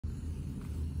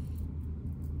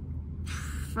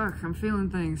Fuck, I'm feeling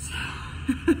things.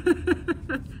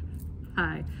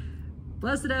 Hi.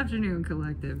 Blessed afternoon,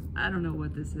 collective. I don't know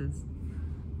what this is.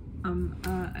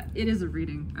 It is a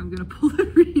reading. I'm gonna pull a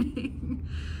reading.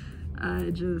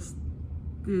 Just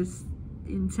this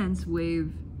intense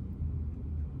wave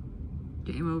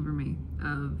came over me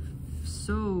of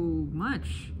so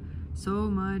much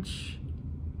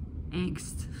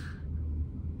angst.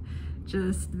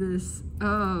 Just this,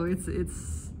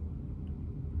 it's,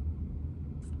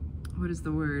 what is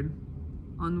the word?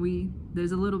 Ennui.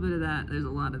 There's a little bit of that. There's a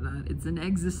lot of that. It's an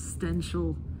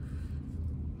existential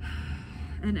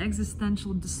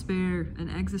despair, an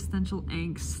existential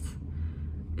angst.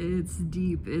 It's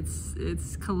deep.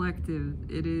 It's collective.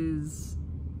 It is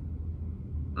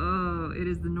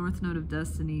the North Node of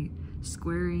Destiny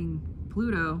squaring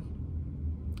Pluto,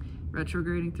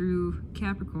 retrograding through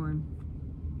Capricorn.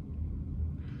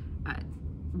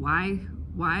 Why?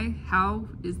 How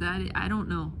is that? I don't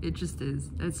know. It just is.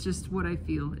 That's just what I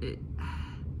feel.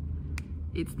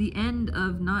 It's the end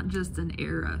of not just an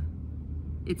era.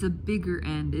 It's a bigger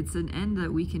end. It's an end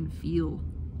that we can feel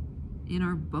in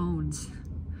our bones.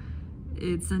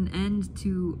 It's an end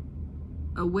to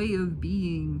a way of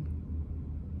being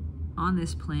on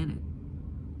this planet.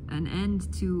 An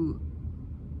end to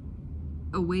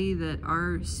a way that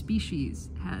our species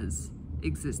has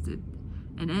existed.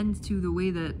 An end to the way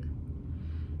that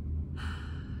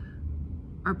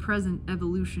our present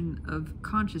evolution of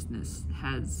consciousness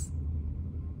has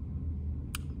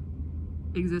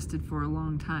existed for a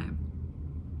long time.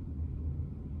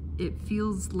 It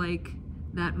feels like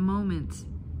that moment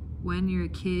when you're a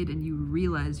kid and you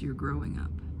realize you're growing up.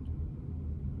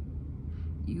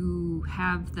 You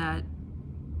have that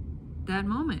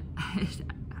moment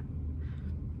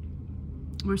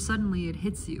where suddenly it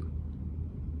hits you.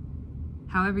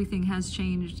 How everything has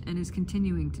changed and is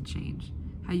continuing to change.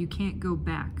 How you can't go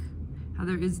back. How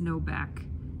there is no back.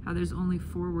 How there's only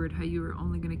forward. How you are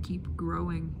only going to keep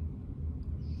growing.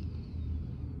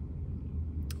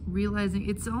 Realizing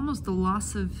it's almost a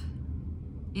loss of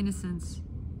innocence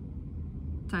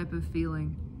type of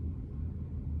feeling.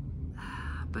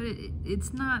 But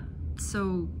it's not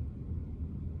so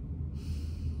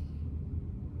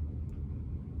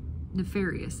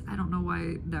nefarious. I don't know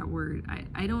why that word.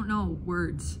 I don't know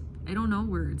words. I don't know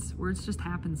words. Words just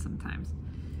happen sometimes.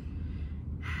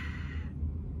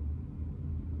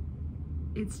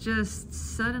 It's just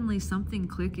suddenly something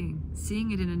clicking,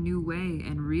 seeing it in a new way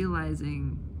and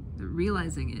realizing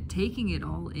it, taking it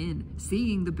all in,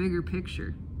 seeing the bigger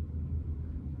picture.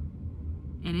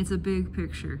 And it's a big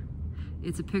picture.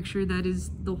 It's a picture that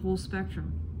is the whole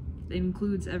spectrum. It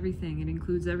includes everything. It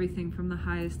includes everything from the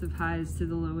highest of highs to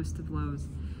the lowest of lows.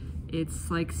 It's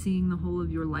like seeing the whole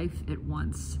of your life at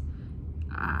once.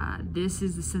 This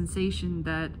is the sensation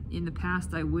that in the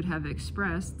past I would have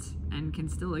expressed and can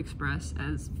still express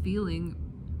as feeling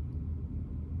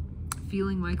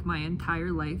like my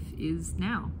entire life is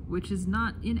now, which is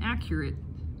not inaccurate.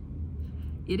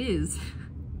 It is,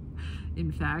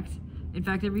 in fact. In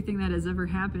fact, everything that has ever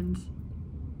happened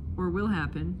or will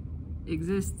happen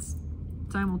exists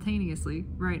simultaneously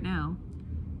right now.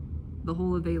 The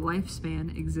whole of a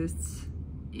lifespan exists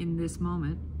in this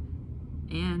moment.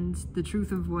 And the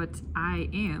truth of what I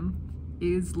am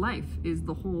is life, is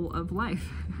the whole of life.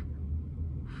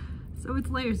 So it's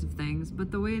layers of things,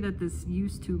 but the way that this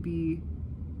used to be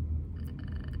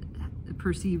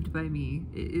perceived by me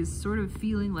is sort of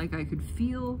feeling like I could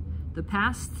feel the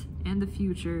past and the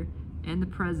future and the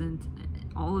present,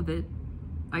 all of it.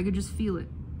 I could just feel it.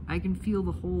 I can feel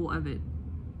the whole of it.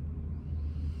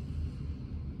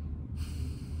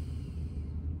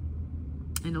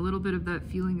 And a little bit of that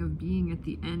feeling of being at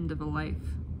the end of a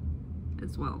life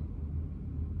as well.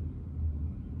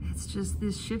 It's just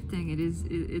this shifting.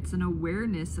 It's an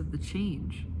awareness of the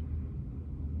change.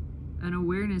 An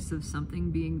awareness of something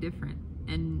being different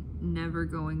and never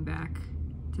going back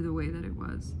to the way that it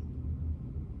was.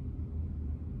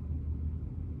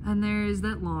 And there is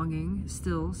that longing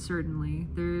still, certainly.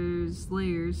 There's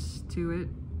layers to it.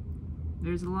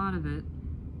 There's a lot of it.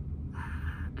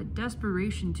 A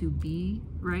desperation to be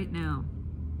right now.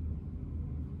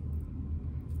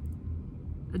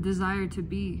 A desire to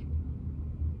be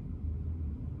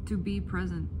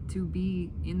present, to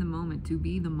be in the moment, to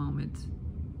be the moment.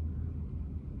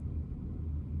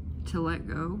 To let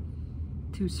go,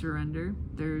 to surrender.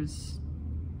 There's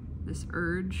this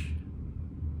urge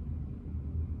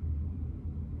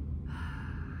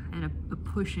and a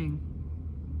pushing.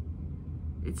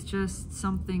 It's just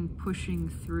something pushing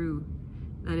through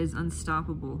that is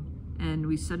unstoppable, and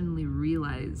we suddenly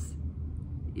realize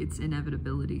its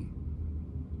inevitability.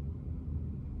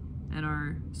 and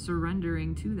are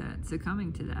surrendering to that,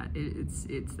 succumbing to that.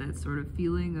 It's that sort of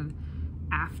feeling of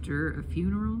after a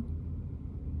funeral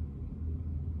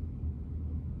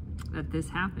that this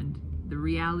happened, the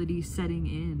reality setting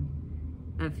in,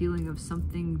 that feeling of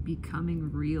something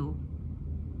becoming real,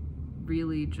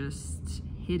 really just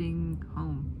hitting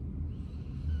home.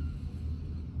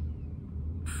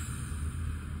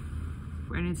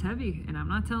 And it's heavy, and I'm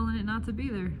not telling it not to be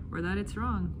there or that it's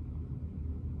wrong.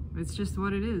 It's just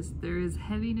what it is. There is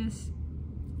heaviness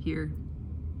here,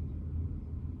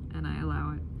 and I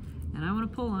allow it. And I want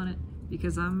to pull on it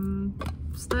because I'm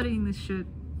studying this shit.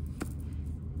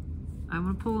 I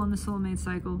want to pull on the soulmate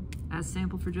cycle as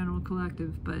sample for general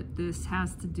collective, but this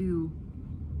has to do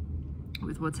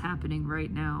with what's happening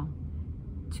right now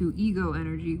to ego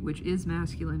energy, which is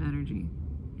masculine energy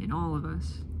in all of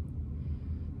us.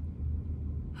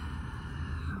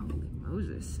 Holy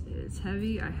Moses, it's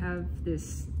heavy. I have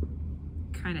this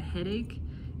kind of headache.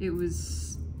 It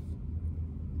was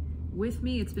with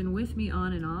me, it's been with me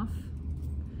on and off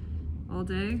all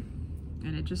day,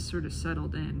 and it just sort of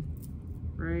settled in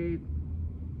right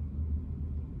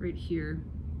here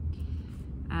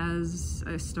as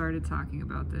I started talking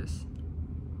about this.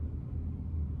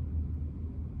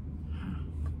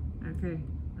 Okay,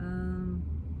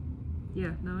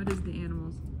 yeah, no, it is the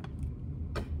animals.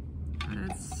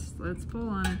 Let's pull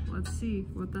on it. Let's see,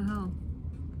 what the hell?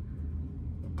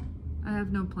 I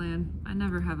have no plan. I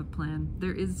never have a plan.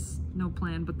 There is no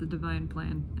plan but the divine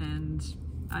plan, and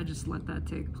I just let that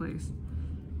take place.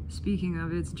 Speaking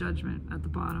of, its judgment at the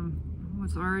bottom.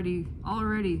 What's already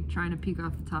trying to peek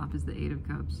off the top is the Eight of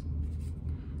Cups.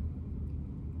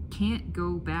 Can't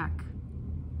go back.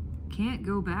 Can't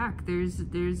go back. There's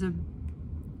a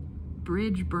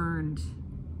bridge burned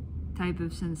type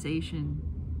of sensation.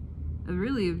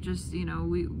 Really of just, you know,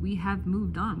 we have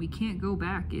moved on. We can't go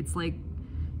back. It's like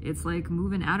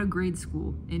moving out of grade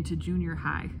school into junior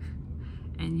high.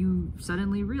 And you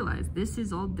suddenly realize this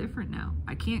is all different now.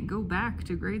 I can't go back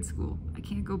to grade school. I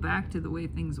can't go back to the way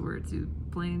things were, to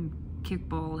playing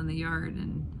kickball in the yard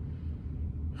and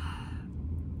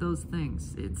those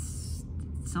things. It's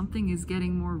something is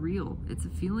getting more real. It's a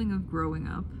feeling of growing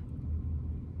up,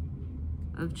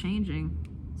 of changing,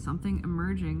 something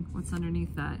emerging. What's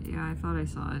underneath that? Yeah, I thought I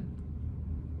saw it.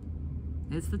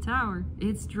 It's the Tower.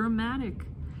 It's dramatic.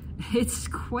 It's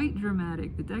quite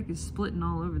dramatic. The deck is splitting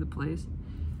all over the place.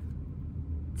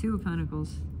 Two of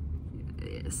Pentacles.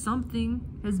 Something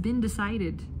has been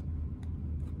decided.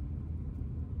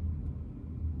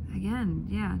 Again,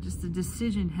 yeah, just a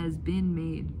decision has been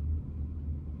made.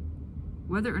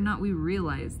 Whether or not we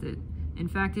realized it. In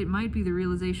fact, it might be the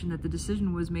realization that the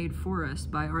decision was made for us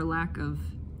by our lack of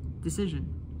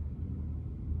decision,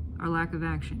 our lack of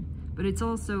action. But it's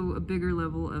also a bigger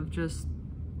level of just,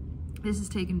 this has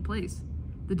taken place.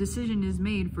 The decision is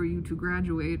made for you to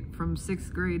graduate from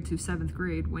 6th grade to 7th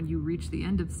grade when you reach the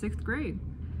end of 6th grade.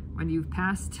 When you've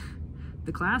passed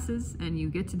the classes and you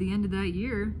get to the end of that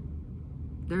year,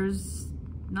 there's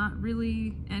not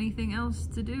really anything else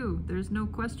to do. There's no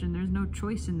question, there's no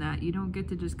choice in that. You don't get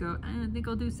to just go, I think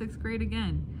I'll do 6th grade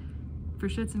again for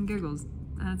shits and giggles.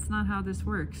 That's not how this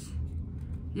works.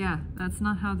 Yeah, that's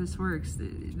not how this works.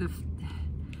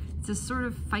 It's a sort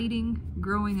of fighting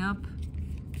growing up.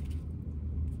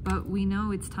 But we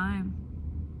know it's time.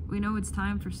 We know it's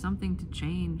time for something to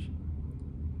change.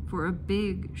 For a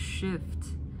big shift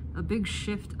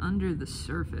under the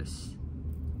surface.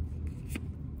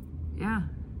 Yeah.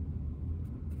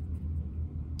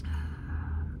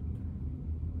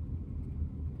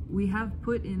 We have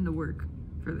put in the work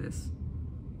for this.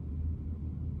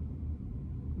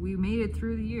 We made it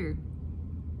through the year.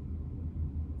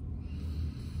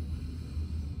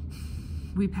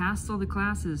 We passed all the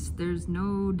classes. There's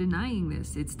no denying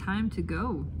this. It's time to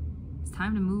go. It's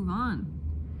time to move on.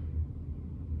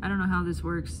 I don't know how this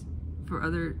works for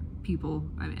other people.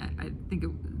 I mean, I think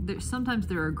sometimes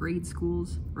there are grade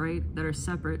schools, right, that are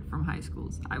separate from high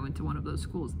schools. I went to one of those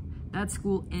schools. That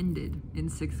school ended in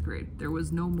 6th grade. There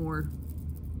was no more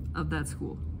of that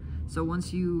school. So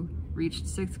once you reached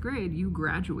 6th grade, you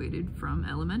graduated from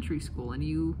elementary school and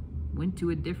you went to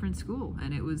a different school,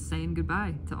 and it was saying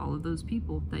goodbye to all of those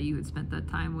people that you had spent that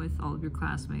time with, all of your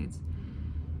classmates.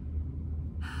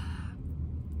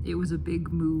 It was a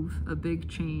big move, a big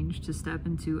change to step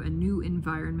into a new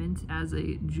environment as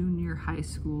a junior high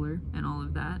schooler and all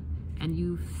of that. And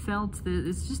you felt that,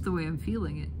 it's just the way I'm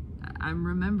feeling it. I'm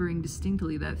remembering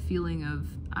distinctly that feeling of,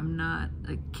 I'm not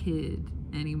a kid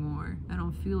anymore. I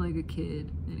don't feel like a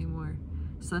kid anymore.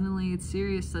 Suddenly it's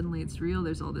serious, suddenly it's real.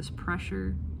 There's all this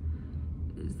pressure.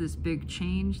 There's this big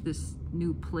change, this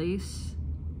new place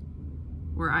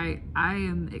where I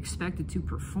am expected to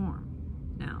perform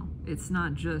now. It's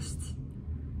not just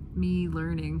me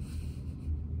learning,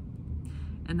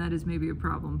 and that is maybe a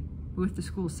problem with the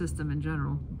school system in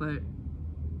general, but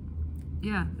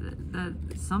yeah, that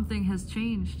something has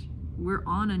changed. We're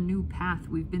on a new path.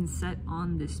 We've been set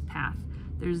on this path.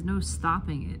 There's no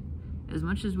stopping it. As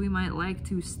much as we might like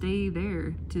to stay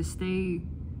there, to stay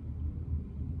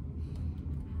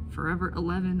forever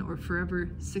 11 or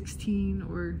forever 16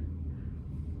 or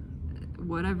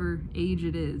whatever age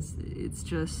it is, it's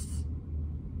just,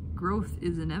 growth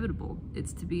is inevitable.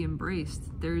 It's to be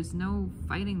embraced. There's no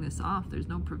fighting this off. There's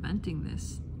no preventing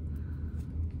this.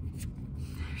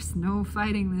 There's no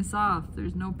fighting this off.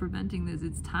 There's no preventing this.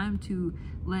 It's time to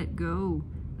let go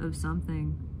of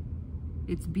something.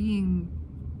 It's being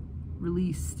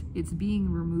released. It's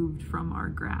being removed from our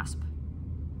grasp.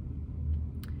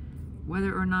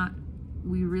 Whether or not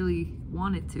we really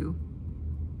want it to.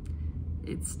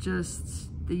 It's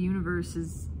just the universe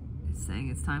is saying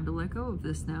it's time to let go of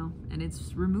this now, and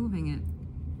it's removing it.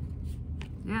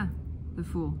 Yeah, the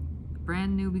Fool.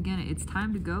 Brand new beginning. It's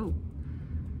time to go.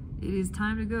 It is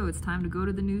time to go. It's time to go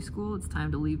to the new school. It's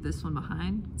time to leave this one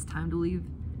behind. It's time to leave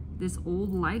this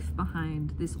old life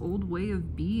behind, this old way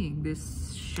of being,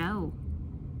 this shell.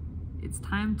 It's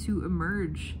time to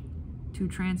emerge, to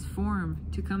transform,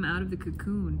 to come out of the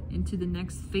cocoon into the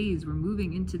next phase. We're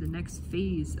moving into the next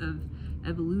phase of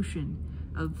evolution,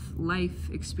 of life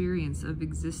experience, of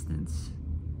existence.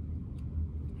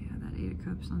 Yeah, that 8 of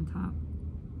Cups on top.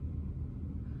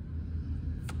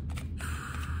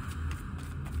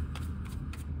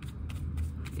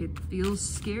 It feels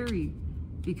scary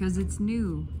because it's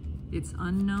new, it's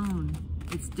unknown,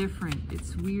 it's different,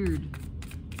 it's weird,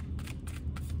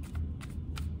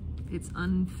 it's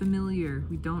unfamiliar.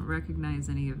 We don't recognize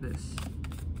any of this,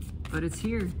 but it's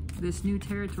here. This new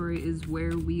territory is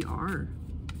where we are.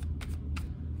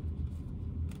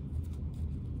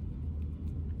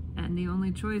 And the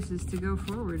only choice is to go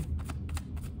forward,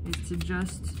 is to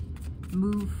just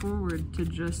move forward, to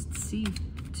just see,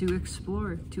 to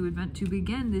explore, to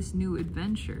begin this new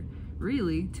adventure.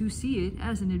 Really, to see it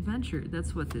as an adventure.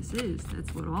 That's what this is.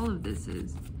 That's what all of this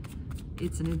is.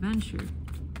 It's an adventure.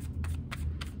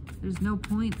 There's no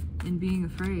point in being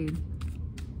afraid.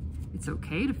 It's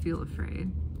okay to feel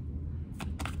afraid.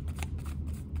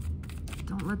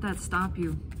 Don't let that stop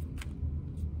you.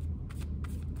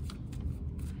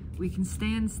 We can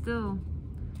stand still.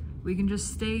 We can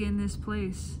just stay in this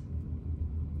place.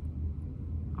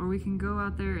 Or we can go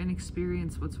out there and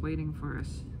experience what's waiting for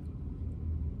us.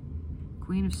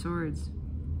 Queen of Swords.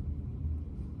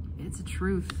 It's a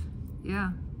truth.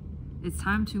 Yeah. It's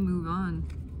time to move on.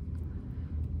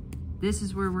 This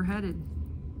is where we're headed.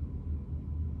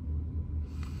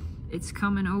 It's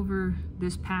coming over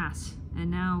this pass,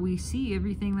 and now we see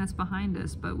everything that's behind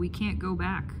us, but we can't go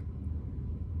back.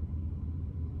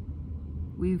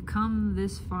 We've come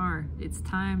this far. It's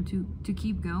time to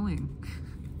keep going.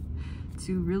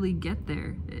 To really get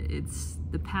there.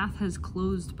 The path has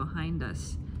closed behind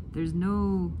us. There's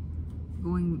no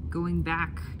going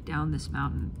back down this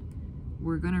mountain.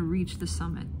 We're gonna reach the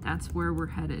summit. That's where we're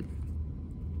headed.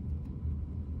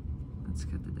 Let's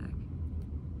cut the deck.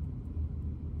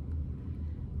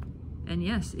 And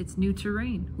yes, it's new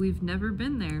terrain. We've never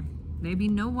been there. Maybe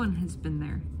no one has been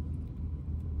there.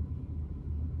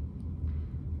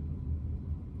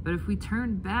 But if we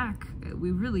turn back,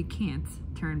 we really can't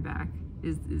turn back,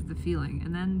 is the feeling.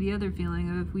 And then the other feeling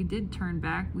of if we did turn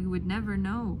back, we would never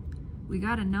know. We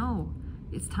gotta know.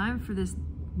 It's time for this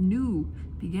new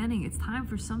beginning. It's time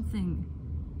for something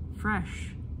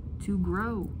fresh to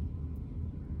grow.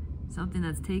 Something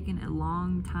that's taken a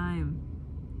long time.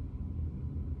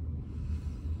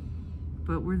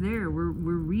 But we're there. We're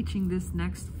reaching this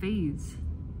next phase.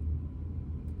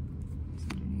 What's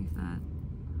underneath that?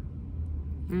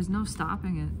 There's no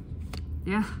stopping it.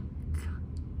 Yeah.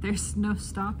 There's no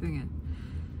stopping it.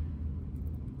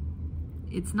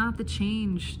 It's not the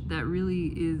change that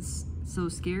really is so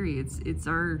scary. It's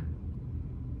our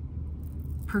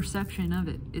perception of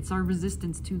it. It's our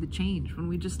resistance to the change. When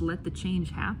we just let the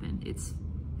change happen, it's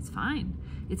fine.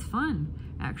 It's fun,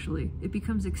 actually. It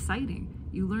becomes exciting.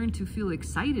 You learn to feel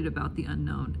excited about the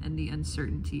unknown and the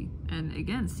uncertainty. And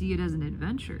again, see it as an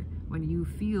adventure. When you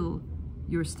feel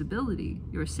your stability,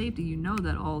 your safety, you know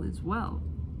that all is well.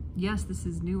 Yes, this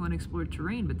is new unexplored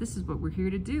terrain, but this is what we're here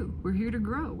to do. We're here to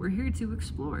grow. We're here to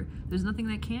explore. There's nothing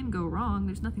that can go wrong.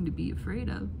 There's nothing to be afraid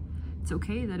of. It's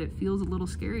okay that it feels a little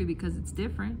scary because it's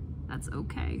different. That's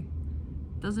okay.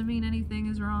 Doesn't mean anything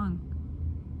is wrong.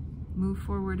 Move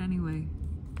forward anyway.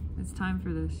 It's time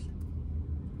for this.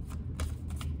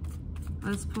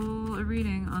 Let's pull a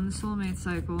reading on the soulmate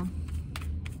cycle.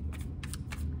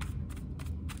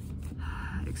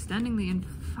 Extending the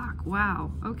fuck,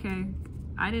 wow, okay.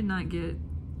 I did not get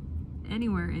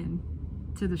anywhere in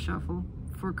to the shuffle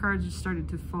before cards just started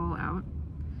to fall out.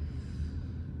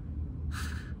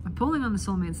 I'm pulling on the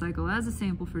soulmate cycle as a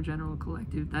sample for general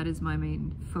collective. That is my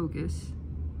main focus,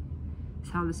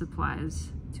 is how this applies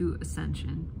to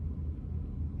ascension.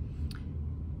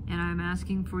 And I'm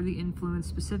asking for the influence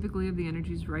specifically of the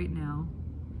energies right now,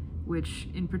 which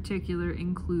in particular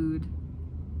include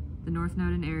the North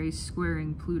Node in Aries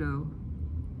squaring Pluto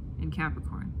in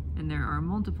Capricorn. And there are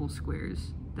multiple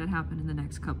squares that happen in the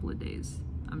next couple of days.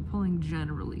 I'm pulling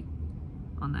generally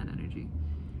on that energy.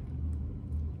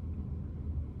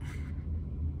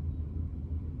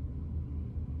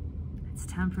 It's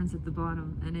Temperance at the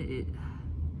bottom, and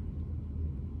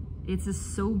it's a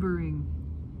sobering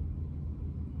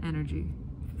energy,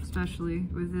 especially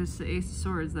with this Ace of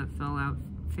Swords that fell out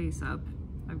face up.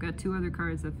 I've got two other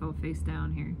cards that fell face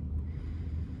down here.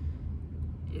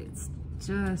 It's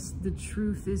just, the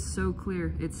truth is so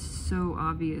clear. It's so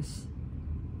obvious.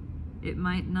 It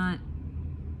might not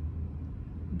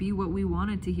be what we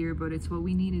wanted to hear, but it's what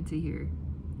we needed to hear.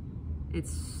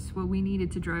 It's what we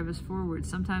needed to drive us forward.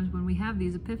 Sometimes when we have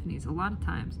these epiphanies, a lot of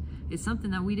times, it's something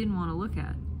that we didn't want to look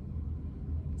at.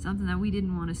 Something that we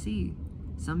didn't want to see.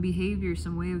 Some behavior,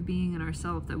 some way of being in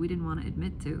ourselves that we didn't want to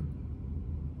admit to.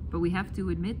 But we have to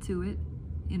admit to it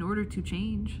in order to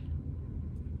change.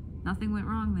 Nothing went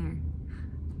wrong there.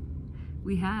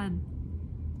 We had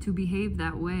to behave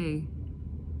that way,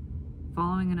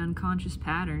 following an unconscious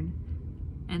pattern,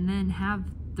 and then have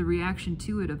the reaction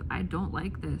to it of, I don't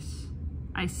like this.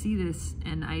 I see this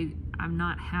and I'm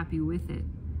not happy with it.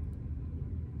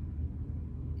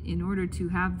 In order to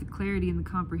have the clarity and the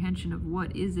comprehension of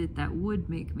what is it that would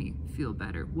make me feel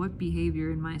better? What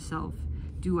behavior in myself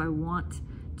do I want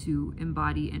to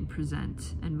embody and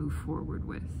present and move forward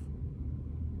with?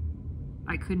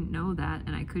 I couldn't know that,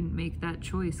 and I couldn't make that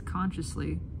choice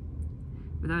consciously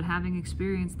without having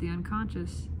experienced the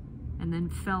unconscious and then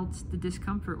felt the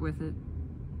discomfort with it.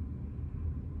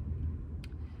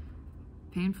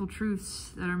 Painful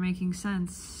truths that are making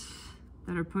sense,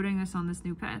 that are putting us on this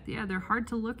new path. Yeah, they're hard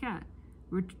to look at.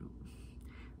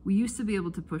 We used to be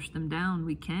able to push them down.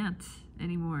 We can't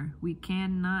anymore. We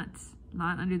cannot.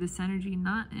 Not under this energy,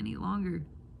 not any longer,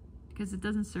 because it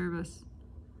doesn't serve us.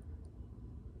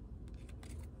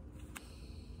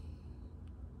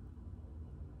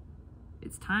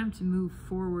 It's time to move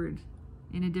forward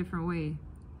in a different way.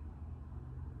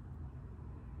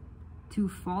 To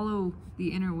follow the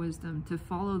inner wisdom, to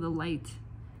follow the light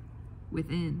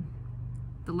within,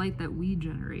 the light that we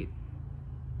generate.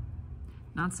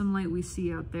 Not some light we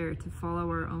see out there, to follow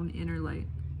our own inner light.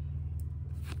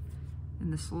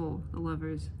 And the soul, the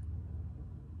lovers.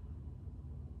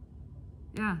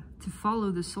 Yeah, to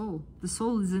follow the soul. The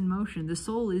soul is in motion. The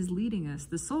soul is leading us.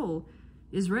 The soul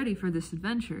is ready for this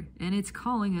adventure, and it's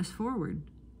calling us forward.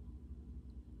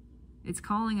 It's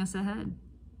calling us ahead.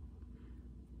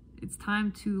 It's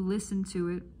time to listen to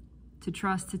it, to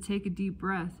trust, to take a deep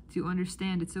breath, to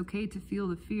understand it's okay to feel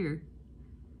the fear.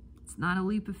 It's not a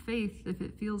leap of faith if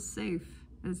it feels safe,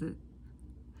 is it?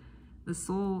 The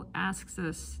soul asks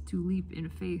us to leap in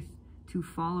faith, to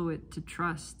follow it, to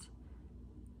trust.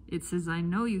 It says, I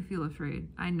know you feel afraid.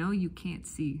 I know you can't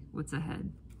see what's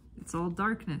ahead. It's all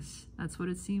darkness. That's what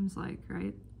it seems like,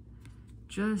 right?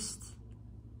 Just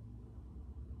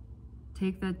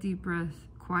take that deep breath,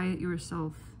 quiet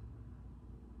yourself,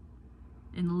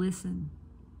 and listen.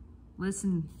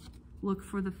 Listen, look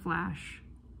for the flash.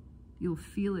 You'll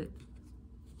feel it.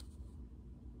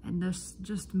 And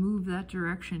just move that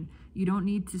direction. You don't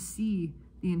need to see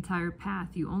the entire path.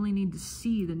 You only need to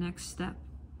see the next step.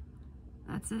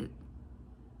 That's it.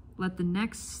 Let the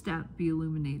next step be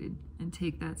illuminated, and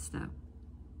take that step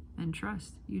and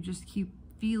trust. You just keep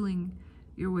feeling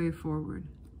your way forward.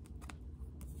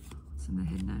 It's in the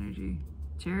hidden energy.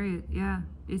 Chariot, yeah.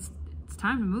 It's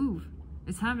time to move.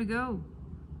 It's time to go.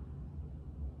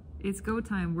 It's go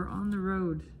time. We're on the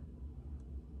road.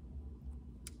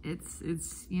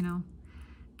 It's you know,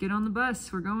 get on the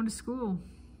bus. We're going to school.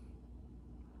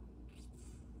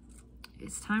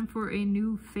 It's time for a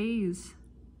new phase,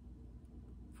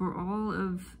 for all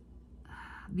of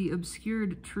the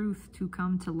obscured truth to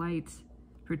come to light,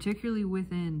 particularly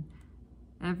within.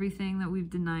 Everything that we've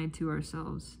denied to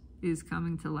ourselves is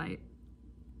coming to light.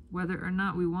 Whether or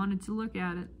not we wanted to look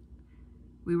at it,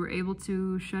 we were able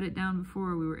to shut it down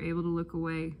before, we were able to look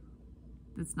away.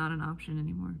 That's not an option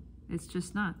anymore. It's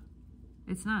just not.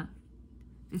 It's not.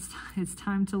 It's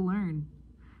time to learn.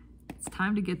 It's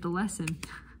time to get the lesson.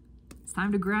 It's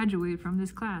time to graduate from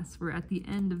this class. We're at the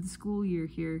end of the school year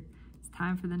here. It's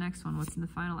time for the next one. What's in the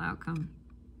final outcome?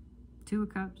 Two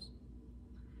of Cups.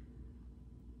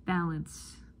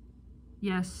 Balance.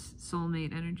 Yes,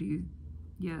 soulmate energy.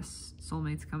 Yes,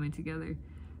 soulmates coming together.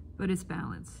 But it's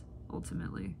balance,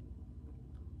 ultimately.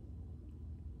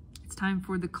 It's time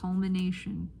for the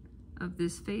culmination of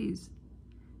this phase.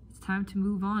 It's time to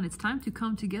move on. It's time to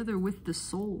come together with the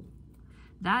soul.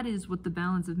 That is what the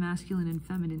balance of masculine and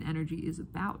feminine energy is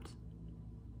about.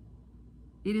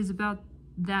 It is about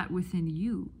that within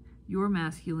you, your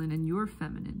masculine and your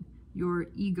feminine, your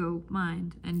ego,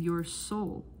 mind, and your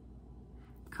soul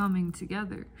coming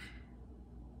together.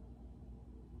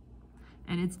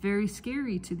 And it's very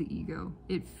scary to the ego.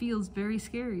 It feels very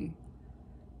scary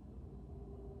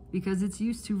because it's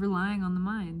used to relying on the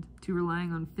mind, to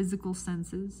relying on physical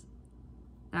senses,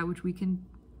 that which we can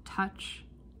touch,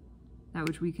 that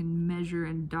which we can measure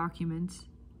and document.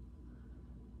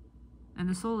 And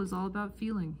the soul is all about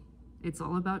feeling. It's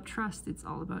all about trust. It's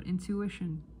all about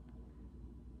intuition.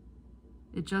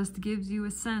 It just gives you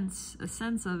a sense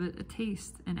of it, a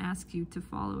taste, and asks you to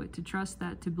follow it, to trust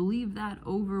that, to believe that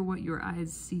over what your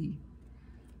eyes see.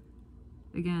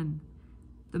 Again,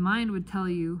 the mind would tell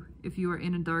you, if you are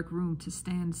in a dark room, to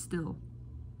stand still.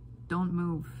 Don't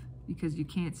move, because you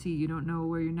can't see. You don't know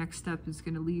where your next step is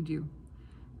going to lead you.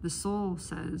 The soul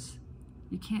says,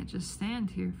 you can't just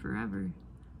stand here forever.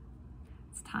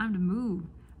 It's time to move.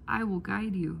 I will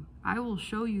guide you. I will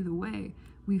show you the way.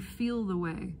 We feel the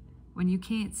way. When you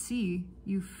can't see,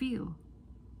 you feel.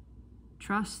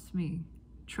 Trust me.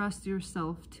 Trust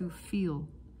yourself to feel.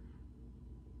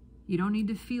 You don't need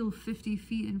to feel 50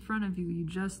 feet in front of you. You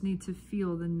just need to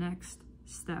feel the next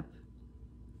step.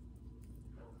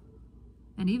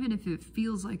 And even if it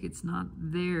feels like it's not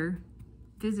there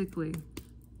physically,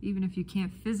 even if you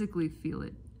can't physically feel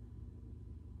it,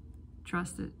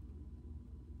 trust it.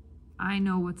 I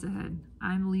know what's ahead.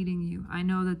 I'm leading you. I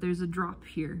know that there's a drop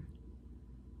here,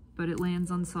 but it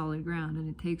lands on solid ground and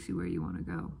it takes you where you want to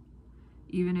go.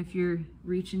 Even if you're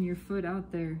reaching your foot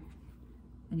out there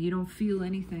and you don't feel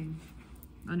anything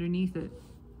underneath it,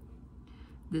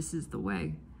 this is the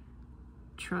way.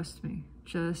 Trust me.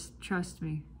 Just trust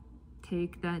me.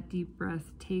 Take that deep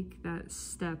breath. Take that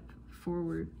step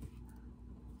forward.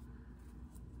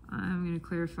 I'm going to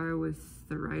clarify with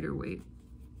the Rider-Waite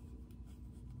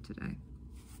today.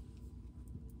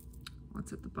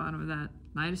 What's at the bottom of that?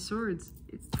 Knight of Swords.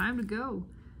 It's time to go.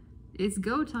 It's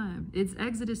go time. It's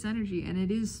Exodus energy, and it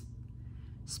is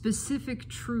specific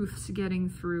truths getting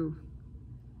through.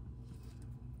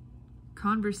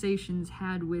 Conversations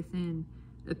had within,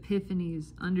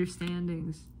 epiphanies,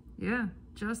 understandings. Yeah,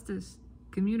 justice,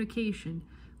 communication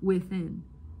within,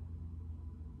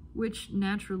 which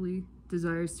naturally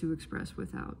desires to express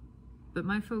without. But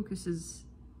my focus is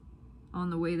on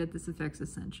the way that this affects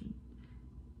ascension.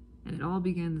 And it all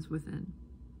begins within.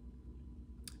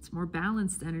 It's more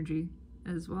balanced energy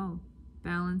as well.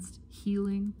 Balanced,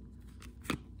 healing.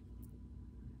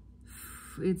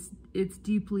 It's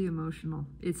deeply emotional.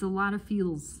 It's a lot of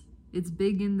feels. It's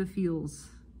big in the feels.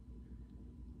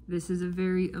 This is a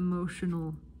very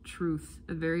emotional truth,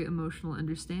 a very emotional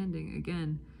understanding.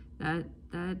 Again,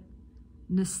 that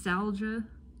nostalgia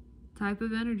type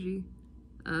of energy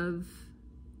of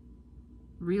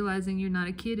realizing you're not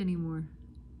a kid anymore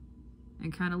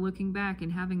and kind of looking back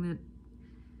and having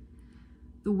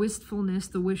the wistfulness,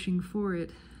 the wishing for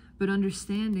it, but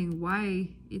understanding why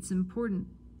it's important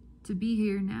to be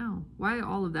here now, why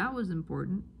all of that was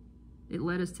important. It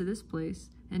led us to this place,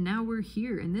 and now we're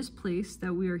here, and this place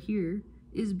that we are here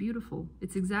is beautiful.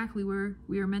 It's exactly where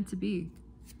we are meant to be.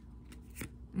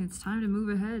 And it's time to move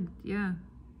ahead, yeah.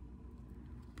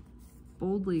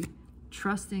 Boldly,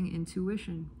 trusting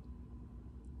intuition.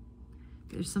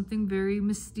 There's something very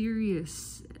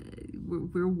mysterious.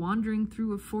 We're wandering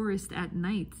through a forest at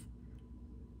night.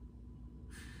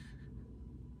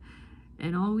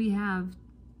 And all we have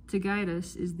to guide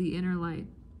us is the inner light.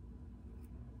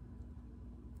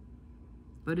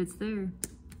 But it's there.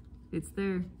 It's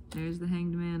there. There's the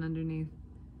Hanged Man underneath.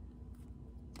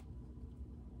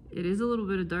 It is a little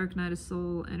bit of Dark Night of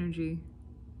Soul energy,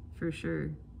 for sure.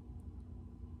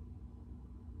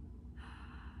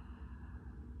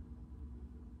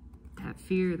 That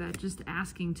fear, that just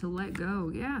asking to let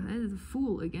go. Yeah, that is the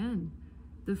Fool again.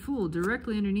 The Fool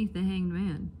directly underneath the Hanged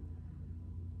Man.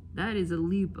 That is a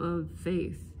leap of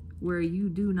faith where you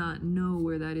do not know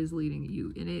where that is leading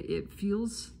you. And it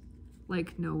feels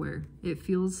like nowhere. It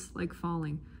feels like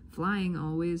falling. Flying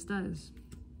always does.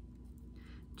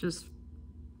 Just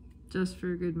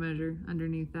for good measure,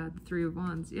 underneath that, the Three of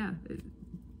Wands. Yeah.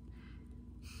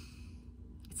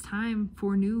 It's time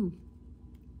for new.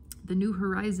 The new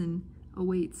horizon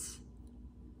awaits.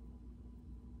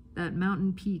 That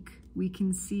mountain peak, we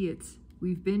can see it.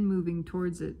 We've been moving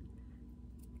towards it.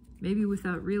 Maybe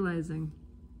without realizing.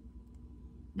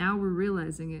 Now we're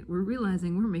realizing it. We're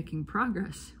realizing we're making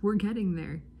progress. We're getting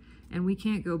there. And we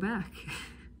can't go back.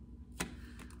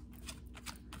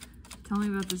 Tell me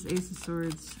about this Ace of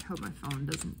Swords. I hope my phone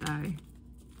doesn't die.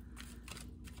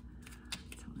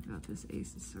 Tell me about this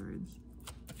Ace of Swords.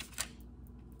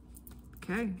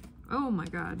 Okay. Oh my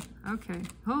god. Okay.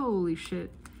 Holy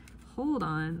shit. Hold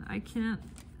on. I can't.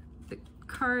 The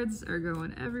cards are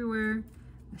going everywhere.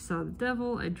 I saw the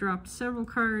Devil. I dropped several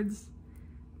cards.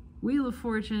 Wheel of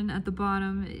Fortune at the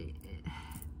bottom.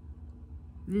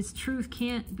 This truth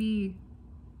can't be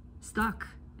stuck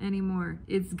anymore.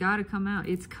 It's gotta come out.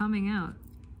 It's coming out.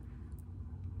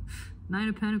 Nine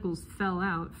of Pentacles fell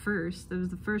out first. That was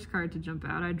the first card to jump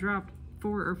out. I dropped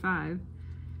 4 or 5.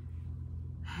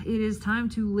 It is time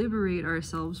to liberate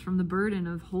ourselves from the burden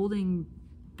of holding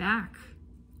back.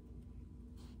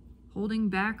 Holding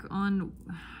back on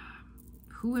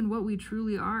who and what we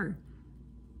truly are.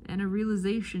 And a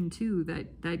realization, too,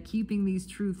 that keeping these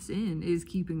truths in is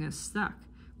keeping us stuck.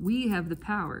 We have the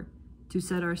power to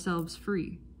set ourselves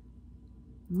free.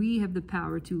 We have the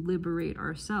power to liberate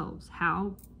ourselves.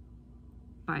 How?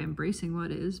 By embracing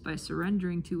what is, by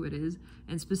surrendering to what is,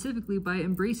 and specifically by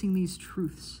embracing these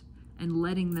truths and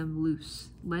letting them loose,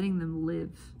 letting them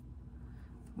live.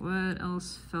 What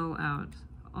else fell out?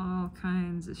 All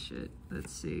kinds of shit.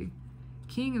 Let's see.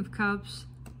 King of Cups,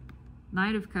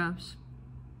 Knight of Cups.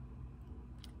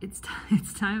 It's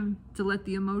time to let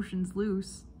the emotions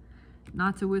loose,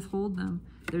 not to withhold them.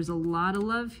 There's a lot of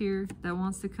love here that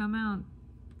wants to come out.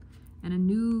 And a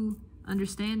new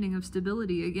understanding of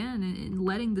stability, again, in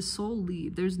letting the soul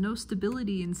lead. There's no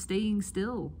stability in staying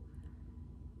still.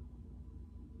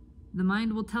 The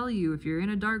mind will tell you, if you're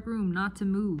in a dark room, not to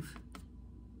move.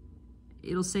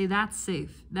 It'll say that's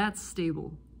safe, that's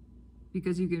stable,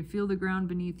 because you can feel the ground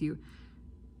beneath you.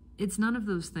 It's none of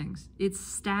those things. It's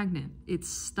stagnant, it's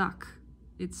stuck,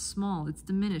 it's small, it's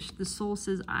diminished. The soul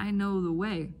says, I know the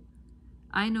way.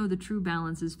 I know the true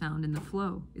balance is found in the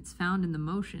flow. It's found in the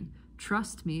motion.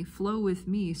 Trust me, flow with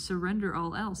me, surrender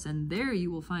all else, and there you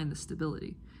will find the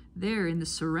stability. There, in the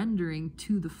surrendering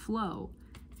to the flow,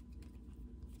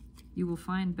 you will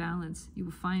find balance, you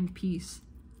will find peace.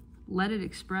 Let it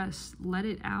express, let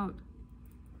it out.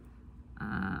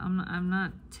 I'm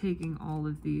not taking all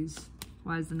of these.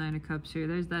 Why is the Nine of Cups here?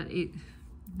 There's that 8,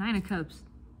 9 of Cups,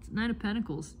 it's 9 of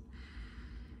Pentacles.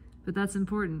 But that's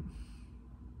important.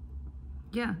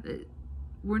 Yeah,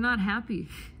 we're not happy.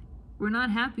 We're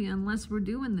not happy unless we're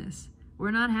doing this.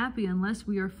 We're not happy unless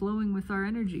we are flowing with our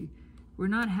energy. We're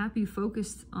not happy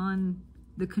focused on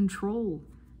the control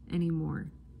anymore.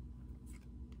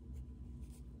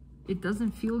 It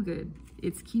doesn't feel good.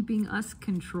 It's keeping us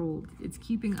controlled. It's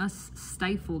keeping us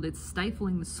stifled. It's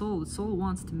stifling the soul. The soul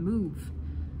wants to move.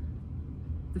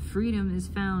 The freedom is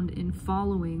found in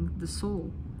following the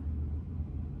soul,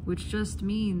 which just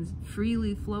means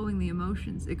freely flowing the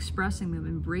emotions, expressing them,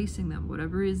 embracing them,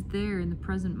 whatever is there in the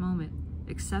present moment,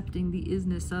 accepting the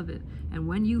isness of it. And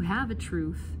when you have a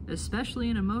truth, especially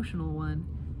an emotional one,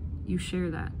 you share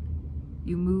that.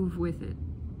 You move with it.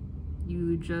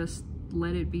 You just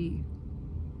let it be.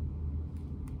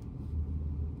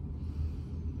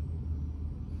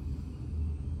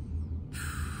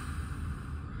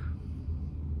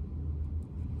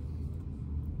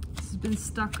 This has been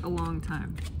stuck a long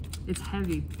time. It's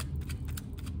heavy.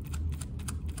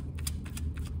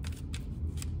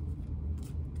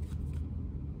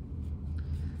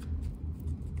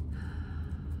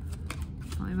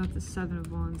 Tell me about the Seven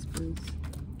of Wands, please.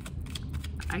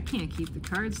 I can't keep the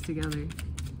cards together.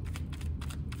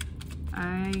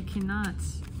 I cannot.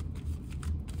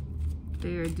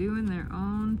 They are doing their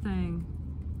own thing.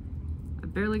 I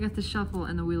barely got the shuffle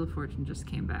and the Wheel of Fortune just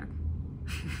came back.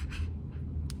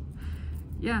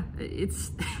 Yeah,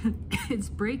 it's it's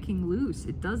breaking loose.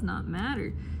 It does not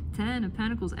matter. 10 of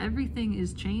Pentacles, everything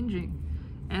is changing.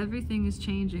 Everything is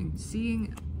changing.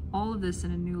 Seeing all of this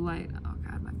in a new light. Oh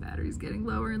God, my battery's getting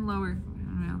lower and lower.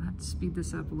 I'll have to speed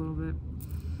this up a little bit.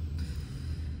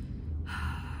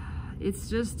 It's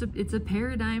just, it's a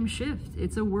paradigm shift.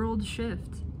 It's a world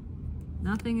shift.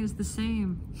 Nothing is the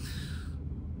same.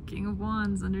 King of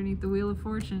Wands underneath the Wheel of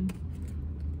Fortune.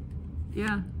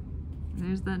 Yeah,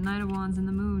 there's that Knight of Wands in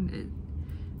the Moon.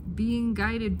 Being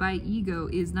guided by ego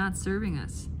is not serving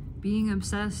us. Being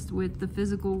obsessed with the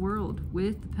physical world,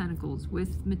 with the Pentacles,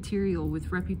 with material,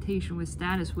 with reputation, with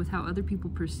status, with how other people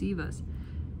perceive us.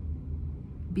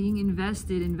 being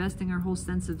investing our whole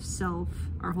sense of self,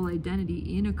 our whole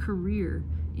identity in a career,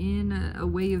 in a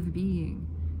way of being,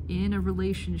 in a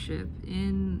relationship,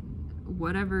 in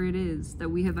whatever it is that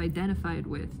we have identified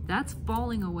with, that's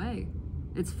falling away.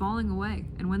 It's falling away.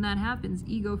 And when that happens,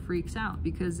 ego freaks out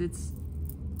because it's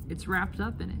wrapped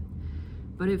up in it.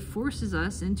 But it forces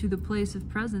us into the place of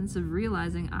presence of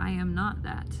realizing I am not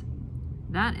that.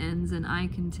 That ends and I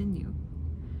continue.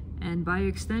 And by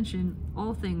extension,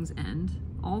 all things end.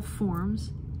 All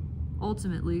forms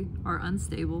ultimately are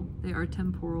unstable. They are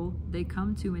temporal. They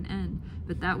come to an end.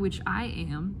 But that which I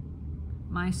am,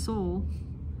 my soul,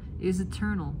 is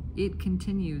eternal. It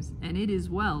continues, and it is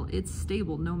well. It's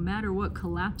stable. No matter what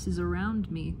collapses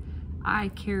around me, I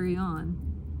carry on,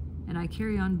 and I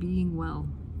carry on being well.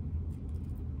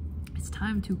 It's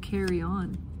time to carry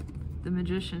on, the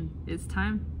magician. It's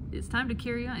time to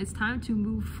carry on. It's time to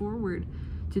move forward,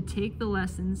 to take the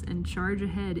lessons and charge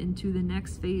ahead into the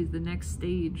next phase, the next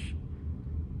stage.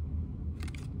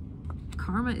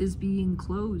 Karma is being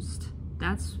closed.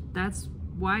 That's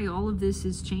why all of this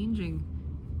is changing.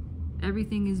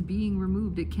 Everything is being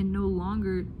removed. It can no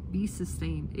longer be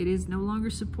sustained. It is no longer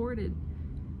supported.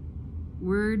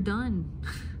 We're done.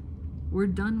 We're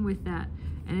done with that.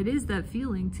 And it is that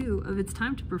feeling, too, of it's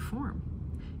time to perform.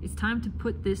 It's time to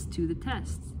put this to the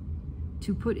test.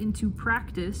 To put into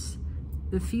practice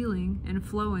the feeling and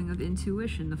flowing of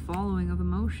intuition, the following of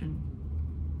emotion.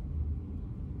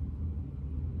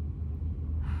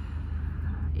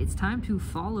 It's time to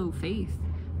follow faith.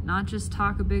 Not just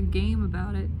talk a big game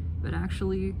about it, but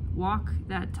actually walk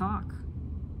that talk.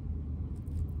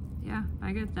 Yeah,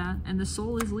 I get that. And the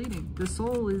soul is leading. The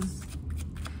soul is,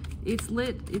 it's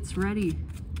lit, it's ready.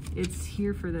 It's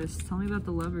here for this. Tell me about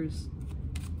the Lovers.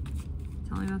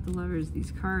 Tell me about the Lovers.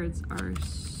 These cards are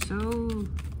so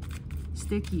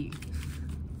sticky.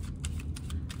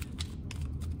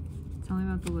 Tell me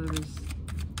about the Lovers.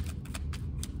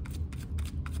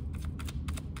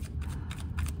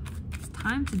 It's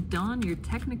time to don your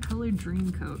Technicolor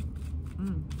dream coat.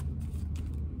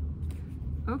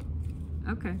 Oh,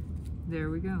 okay. There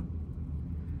we go.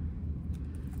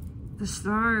 The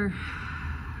Star.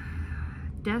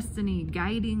 Destiny,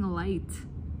 guiding light.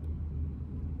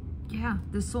 Yeah,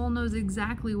 the soul knows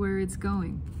exactly where it's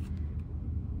going.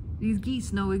 These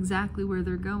geese know exactly where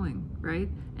they're going, right?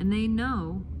 And they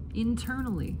know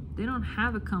internally. They don't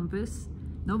have a compass.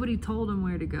 Nobody told them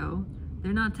where to go.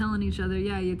 They're not telling each other,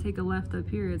 yeah, you take a left up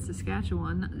here, it's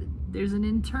Saskatchewan. There's an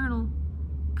internal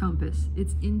compass.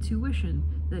 It's intuition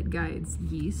that guides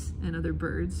geese and other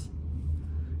birds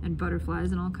and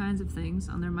butterflies and all kinds of things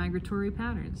on their migratory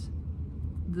patterns.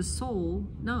 The soul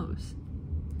knows.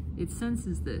 It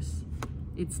senses this.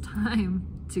 It's time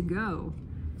to go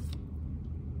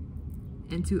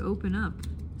and to open up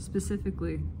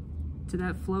specifically to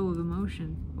that flow of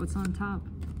emotion. What's on top?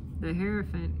 The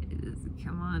Hierophant.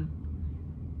 Come on.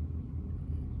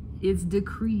 It's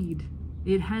decreed.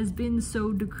 It has been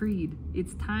so decreed.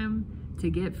 It's time to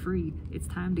get free. It's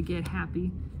time to get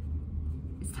happy.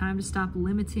 It's time to stop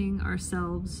limiting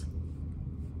ourselves,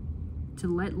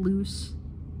 to let loose,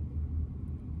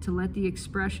 to let the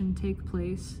expression take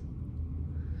place.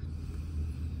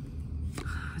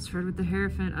 It's red with the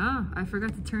Hierophant. Oh, I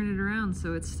forgot to turn it around,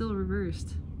 so it's still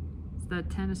reversed. It's that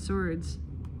Ten of Swords.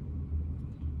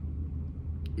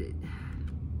 How do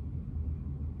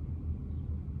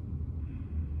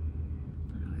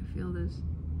I feel this?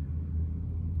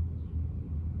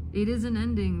 It is an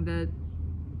ending that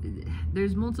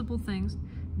there's multiple things.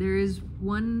 There is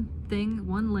one thing,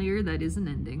 one layer that is an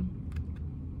ending.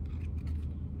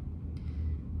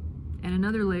 And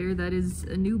another layer that is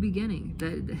a new beginning,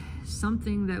 that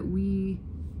something that we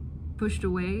pushed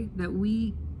away, that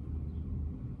we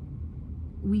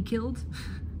killed,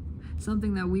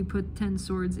 something that we put 10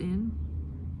 swords in,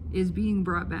 is being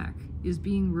brought back, is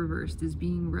being reversed, is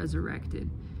being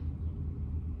resurrected.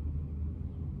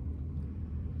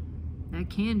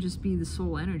 That can just be the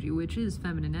soul energy, which is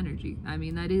feminine energy. I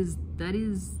mean, that is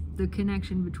the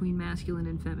connection between masculine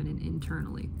and feminine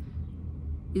internally,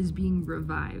 is being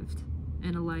revived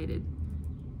and alighted,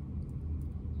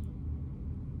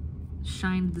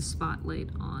 shined the spotlight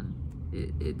on.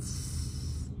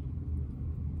 It's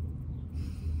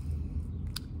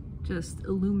just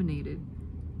illuminated,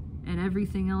 and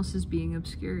everything else is being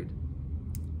obscured.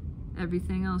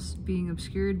 Everything else being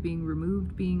obscured, being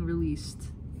removed, being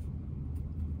released.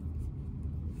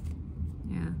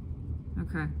 Yeah,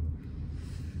 okay.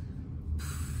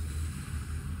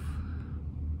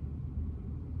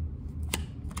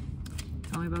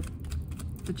 Tell me about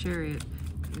the Chariot.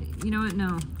 You know what?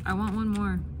 No, I want one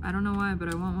more. I don't know why,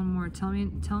 but I want one more. Tell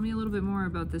me a little bit more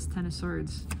about this Ten of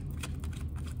Swords.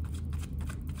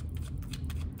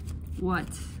 What?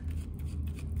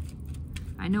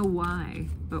 I know why,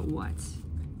 but what?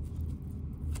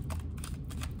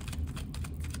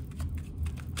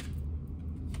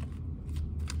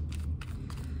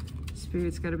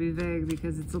 Spirit's got to be vague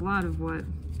because it's a lot of what?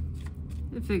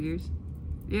 It figures.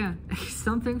 Yeah,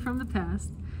 something from the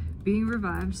past being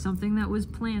revived, something that was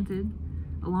planted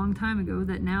a long time ago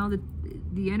that now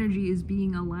the energy is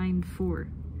being aligned for.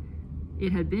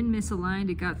 It had been misaligned,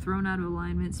 it got thrown out of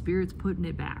alignment, Spirit's putting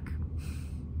it back.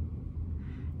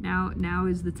 Now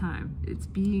is the time. It's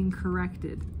being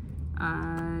corrected.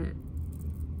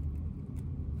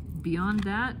 Beyond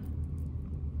that,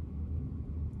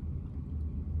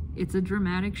 it's a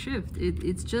dramatic shift.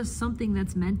 It's just something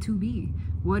that's meant to be.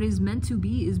 What is meant to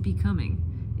be is becoming.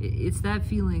 It's that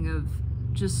feeling of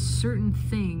just certain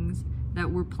things that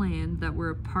were planned, that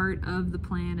were a part of the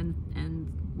plan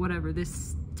and whatever,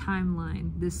 this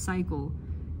timeline, this cycle.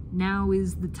 Now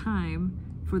is the time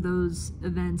for those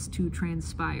events to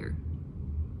transpire,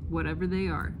 whatever they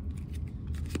are,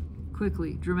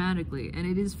 quickly, dramatically. And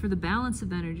it is for the balance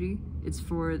of energy, it's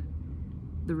for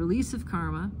the release of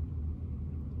karma,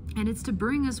 and it's to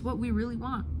bring us what we really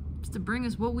want. It's to bring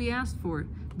us what we asked for.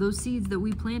 Those seeds that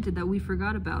we planted that we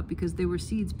forgot about because they were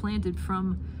seeds planted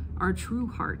from our true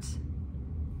heart.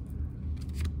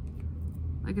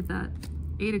 Look at that.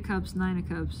 8 of Cups, 9 of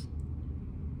Cups.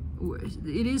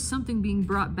 It is something being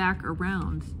brought back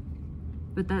around,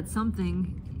 but that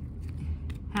something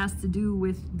has to do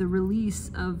with the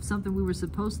release of something we were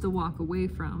supposed to walk away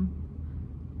from.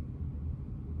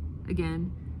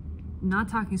 Again, not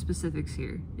talking specifics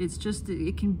here. It's just,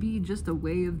 it can be just a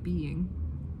way of being.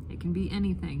 It can be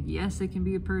anything. Yes, it can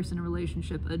be a person, a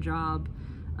relationship, a job,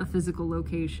 a physical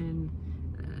location,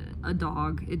 a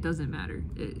dog. It doesn't matter.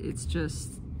 It's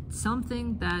just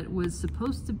something that was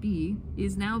supposed to be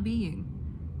is now being.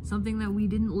 Something that we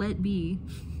didn't let be.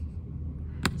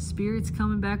 Spirit's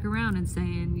coming back around and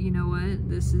saying, you know what,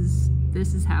 this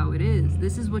is how it is.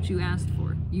 This is what you asked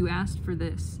for. You asked for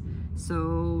this.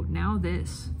 So now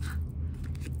this.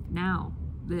 Now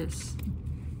this.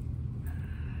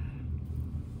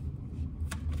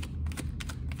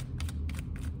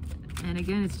 And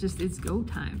again, it's go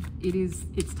time.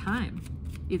 It's time.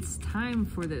 It's time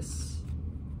for this.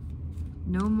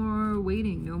 No more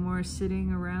waiting, no more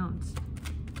sitting around.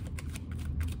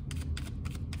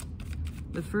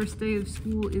 The first day of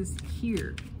school is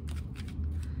here.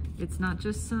 It's not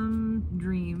just some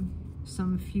dream,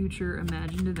 some future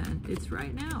imagined event. It's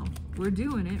right now. We're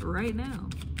doing it right now.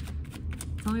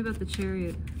 Tell me about the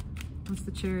Chariot. What's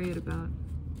the Chariot about?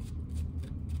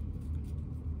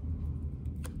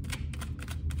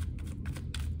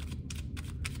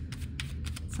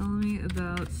 Tell me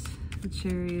about the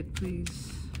Chariot,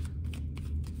 please.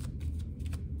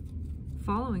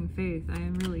 Following faith, I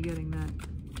am really getting that.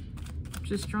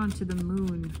 Just drawn to the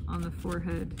moon on the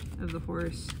forehead of the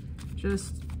horse.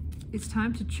 Just, it's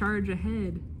time to charge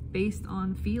ahead based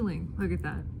on feeling. Look at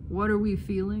that. What are we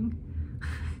feeling?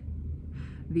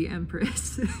 The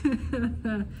Empress.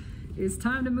 It's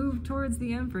time to move towards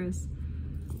the Empress.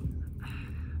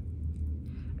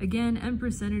 Again,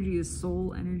 Empress energy is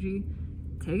soul energy.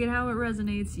 Take it how it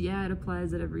resonates. Yeah, it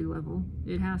applies at every level.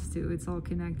 It has to. It's all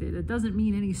connected. It doesn't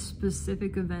mean any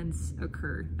specific events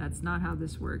occur. That's not how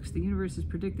this works. The universe is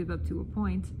predictive up to a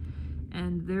point,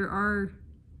 and there are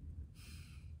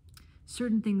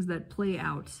certain things that play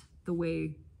out the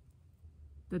way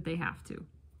that they have to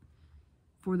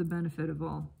for the benefit of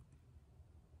all.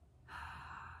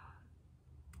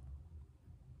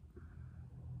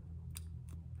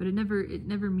 But it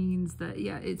never means that,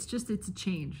 yeah, it's a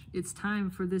change. It's time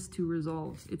for this to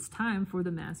resolve. It's time for the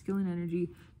masculine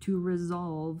energy to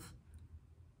resolve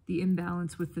the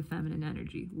imbalance with the feminine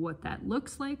energy. What that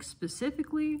looks like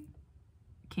specifically,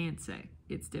 can't say.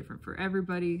 It's different for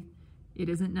everybody. It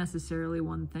isn't necessarily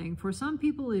one thing. For some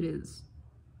people it is.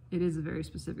 It is a very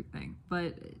specific thing,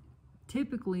 but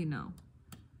typically no.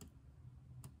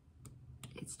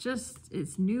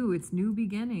 It's new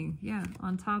beginning. Yeah,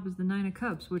 on top is the 9 of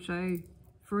Cups, which I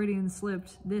Freudian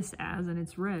slipped this as, and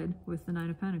it's red with the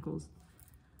 9 of Pentacles.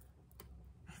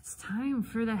 It's time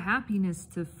for the happiness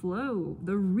to flow,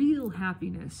 the real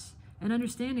happiness, and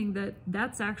understanding that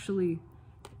that's actually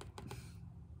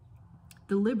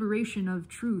the liberation of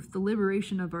truth, the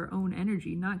liberation of our own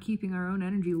energy, not keeping our own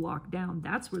energy locked down.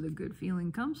 That's where the good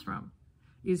feeling comes from,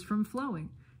 is from flowing.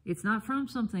 It's not from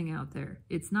something out there.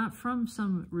 It's not from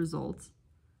some result.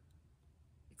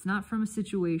 It's not from a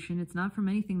situation. It's not from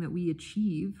anything that we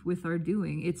achieve with our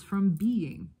doing. It's from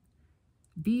being.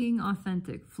 Being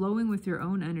authentic, flowing with your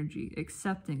own energy,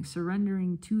 accepting,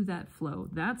 surrendering to that flow.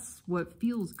 That's what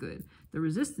feels good. The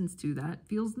resistance to that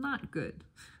feels not good.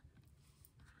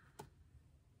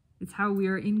 It's how we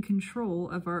are in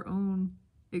control of our own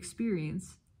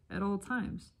experience at all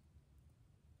times.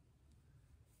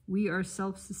 We are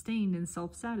self-sustained and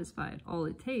self-satisfied. All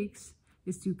it takes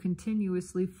is to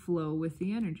continuously flow with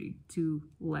the energy, to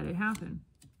let it happen.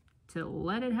 To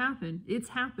let it happen. It's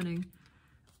happening.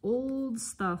 Old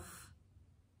stuff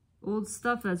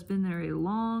that's been there a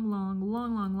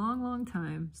long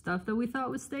time. Stuff that we thought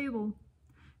was stable.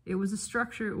 It was a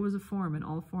structure, it was a form, and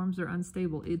all forms are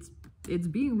unstable. It's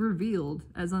being revealed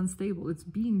as unstable. It's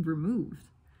being removed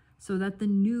so that the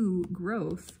new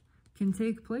growth can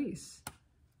take place.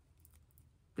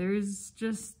 There's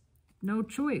just no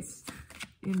choice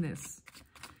in this.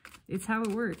 It's how it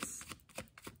works.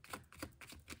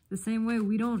 The same way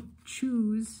we don't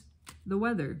choose the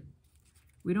weather.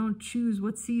 We don't choose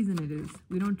what season it is.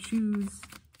 We don't choose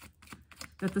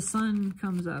that the sun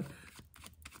comes up,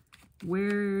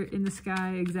 where in the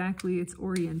sky exactly it's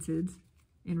oriented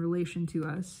in relation to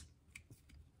us,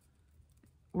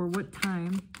 or what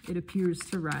time it appears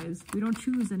to rise. We don't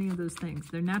choose any of those things.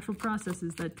 They're natural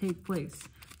processes that take place.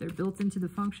 They're built into the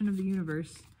function of the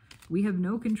universe. We have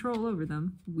no control over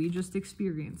them. We just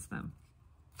experience them.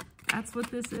 That's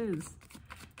what this is.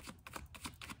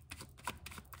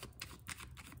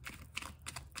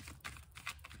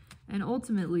 And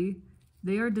ultimately,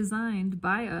 they are designed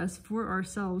by us, for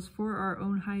ourselves, for our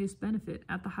own highest benefit,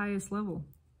 at the highest level.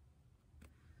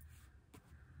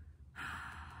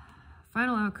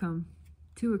 Final outcome,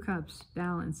 Two of Cups,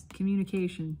 balance,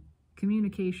 communication,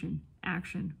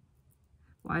 action.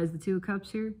 Why is the Two of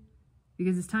Cups here?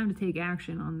 Because it's time to take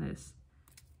action on this.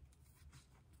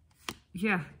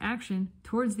 Yeah, action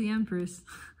towards the Empress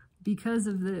because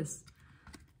of this.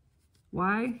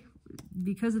 Why?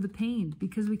 Because of the pain.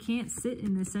 Because we can't sit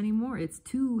in this anymore. It's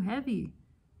too heavy.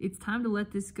 It's time to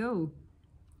let this go.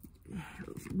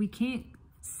 We can't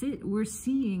sit. We're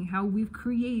seeing how we've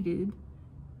created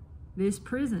this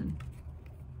prison.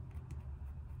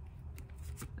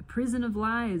 A prison of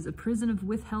lies, a prison of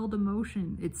withheld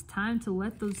emotion. It's time to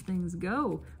let those things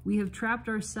go. We have trapped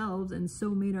ourselves and so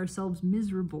made ourselves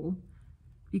miserable,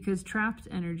 because trapped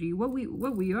energy, what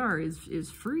we are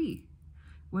is free.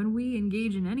 When we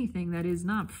engage in anything that is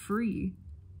not free,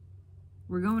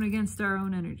 we're going against our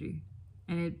own energy,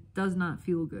 and it does not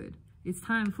feel good. It's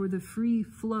time for the free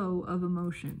flow of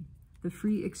emotion, the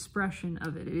free expression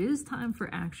of it. It is time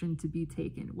for action to be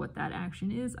taken. What that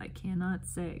action is, I cannot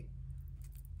say.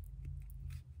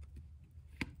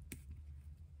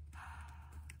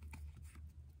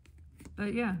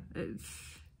 But yeah,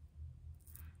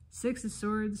 Six of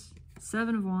Swords,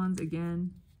 Seven of Wands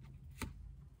again.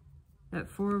 That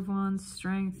Four of Wands,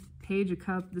 strength, Page of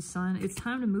Cups, the Sun. It's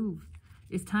time to move.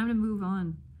 It's time to move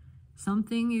on.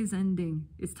 Something is ending.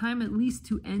 It's time at least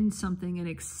to end something and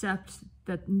accept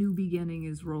that new beginning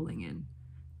is rolling in.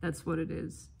 That's what it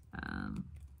is.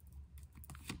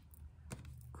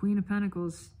 Queen of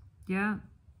Pentacles. Yeah.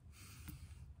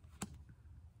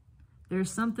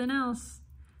 There's something else.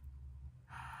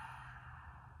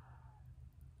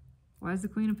 Why is the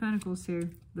Queen of Pentacles here?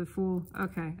 The Fool.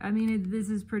 Okay. I mean, this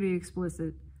is pretty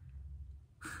explicit.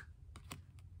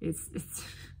 It's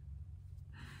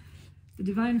the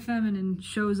Divine Feminine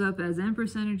shows up as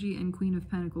Empress energy and Queen of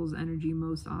Pentacles energy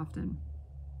most often.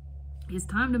 It's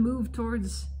time to move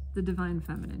towards the Divine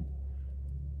Feminine.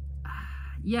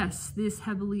 Yes, this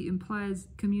heavily implies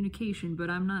communication,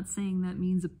 but I'm not saying that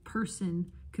means a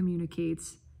person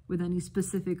communicates with any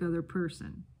specific other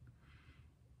person.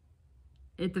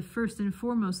 At the first and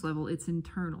foremost level, it's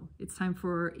internal. It's time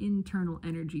for our internal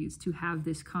energies to have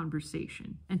this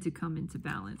conversation and to come into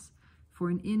balance,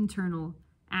 for an internal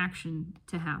action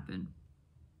to happen.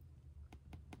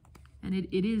 And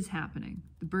it is happening.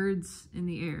 The birds in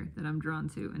the air that I'm drawn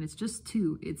to, and it's just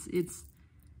two. It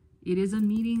is a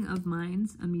meeting of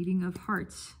minds, a meeting of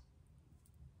hearts,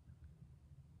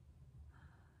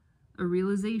 a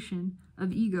realization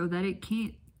of ego that it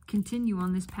can't continue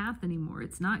on this path anymore.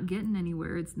 It's not getting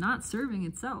anywhere. It's not serving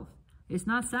itself. It's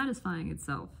not satisfying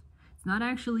itself. It's not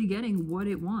actually getting what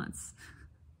it wants.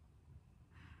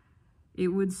 It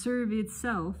would serve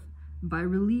itself by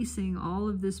releasing all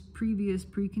of this previous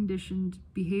preconditioned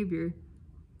behavior,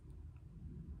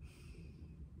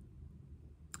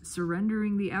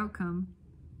 surrendering the outcome,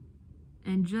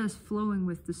 and just flowing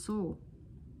with the soul,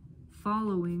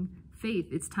 following faith.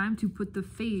 It's time to put the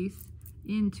faith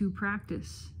into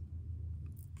practice,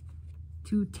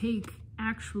 to take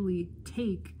actually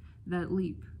take that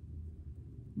leap.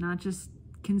 Not just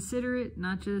consider it,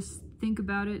 not just think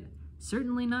about it,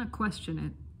 certainly not question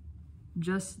it.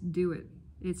 Just do it.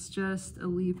 It's just a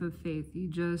leap of faith. You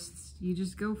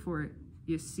just go for it.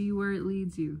 You see where it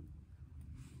leads you.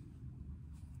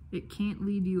 It can't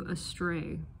lead you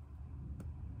astray.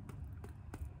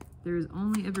 There is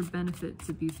only ever benefit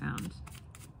to be found.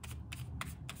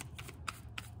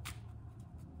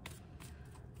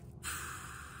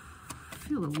 I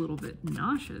feel a little bit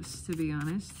nauseous, to be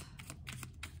honest.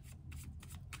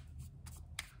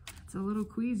 It's a little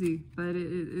queasy, but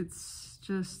it's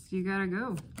just, you gotta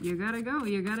go. You gotta go.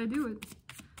 You gotta do it.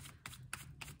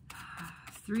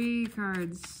 3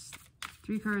 cards.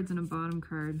 3 cards and a bottom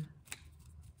card.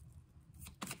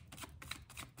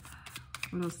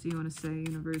 What else do you want to say,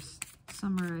 universe?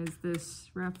 Summarize this,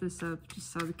 wrap this up.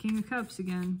 Just saw the King of Cups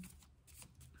again.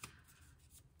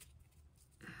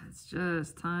 It's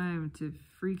just time to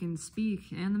freaking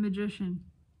speak. And the Magician.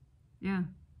 Yeah.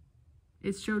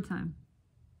 It's showtime.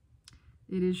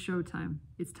 It is showtime.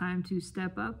 It's time to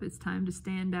step up. It's time to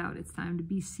stand out. It's time to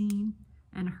be seen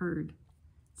and heard.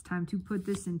 It's time to put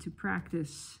this into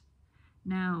practice.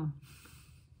 Now,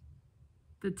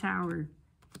 the Tower.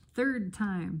 3rd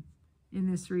time in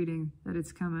this reading that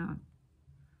it's come out.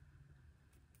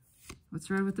 What's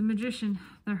right with the Magician?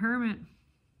 The Hermit.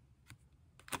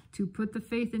 To put the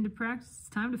faith into practice, it's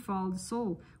time to follow the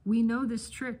soul. We know this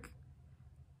trick.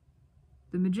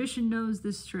 The Magician knows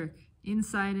this trick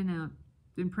inside and out.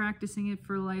 Been practicing it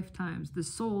for lifetimes. The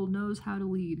soul knows how to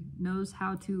lead, knows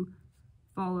how to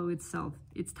follow itself.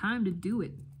 It's time to do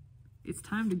it. It's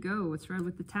time to go. What's right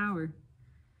with the Tower?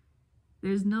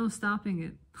 There's no stopping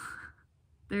it.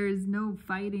 There is no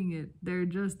fighting it. There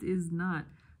just is not.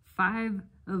 5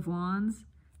 of Wands,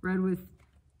 read with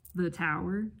the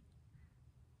Tower.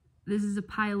 This is a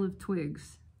pile of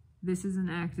twigs. This is an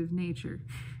act of nature.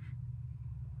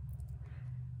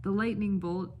 The lightning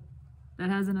bolt that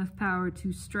has enough power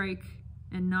to strike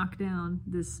and knock down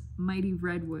this mighty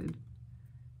redwood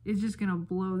is just gonna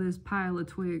blow this pile of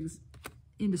twigs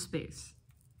into space.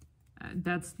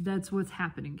 That's what's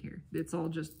happening here. It's all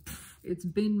just, it's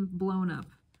been blown up.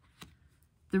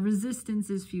 The resistance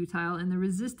is futile, and the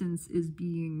resistance is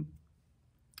being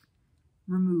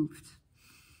removed.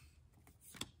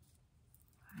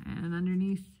 And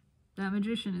underneath that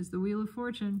Magician is the Wheel of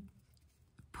Fortune,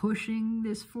 pushing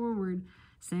this forward,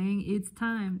 saying it's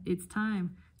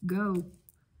time, go,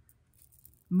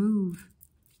 move,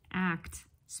 act,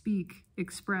 speak,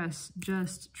 express,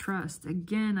 just trust.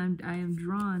 Again, I am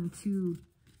drawn to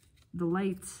the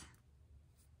light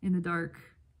in the dark.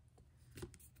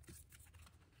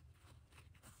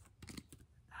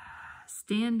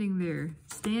 Standing there,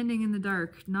 standing in the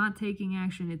dark, not taking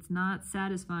action. It's not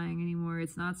satisfying anymore.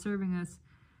 It's not serving us.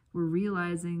 We're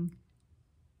realizing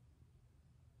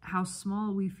how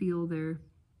small we feel there.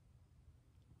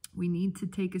 We need to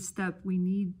take a step. We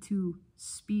need to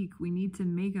speak. We need to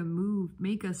make a move,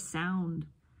 make a sound.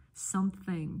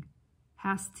 Something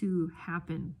has to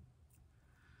happen.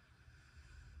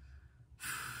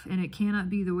 And it cannot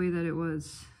be the way that it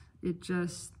was. It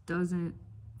just doesn't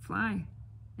fly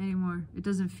anymore. It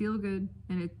doesn't feel good,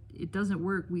 and it doesn't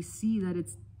work. We see that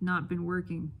it's not been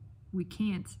working. We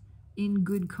can't, in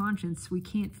good conscience, we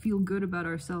can't feel good about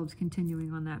ourselves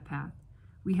continuing on that path.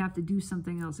 We have to do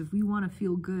something else. If we want to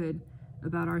feel good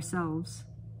about ourselves,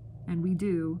 and we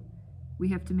do, we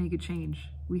have to make a change.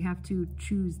 We have to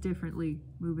choose differently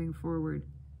moving forward.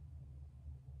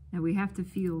 And we have to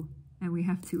feel, and we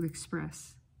have to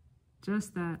express.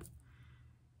 Just that.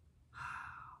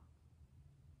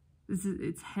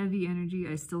 It's heavy energy.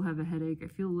 I still have a headache. I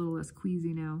feel a little less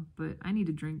queasy now, but I need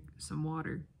to drink some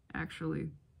water, actually.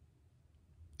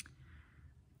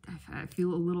 I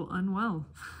feel a little unwell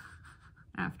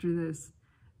after this.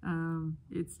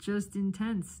 It's just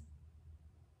intense.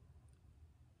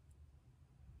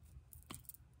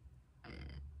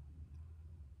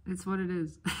 It's what it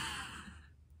is.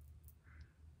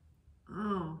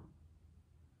 Oh.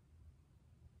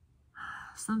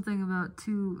 Something about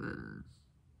 2...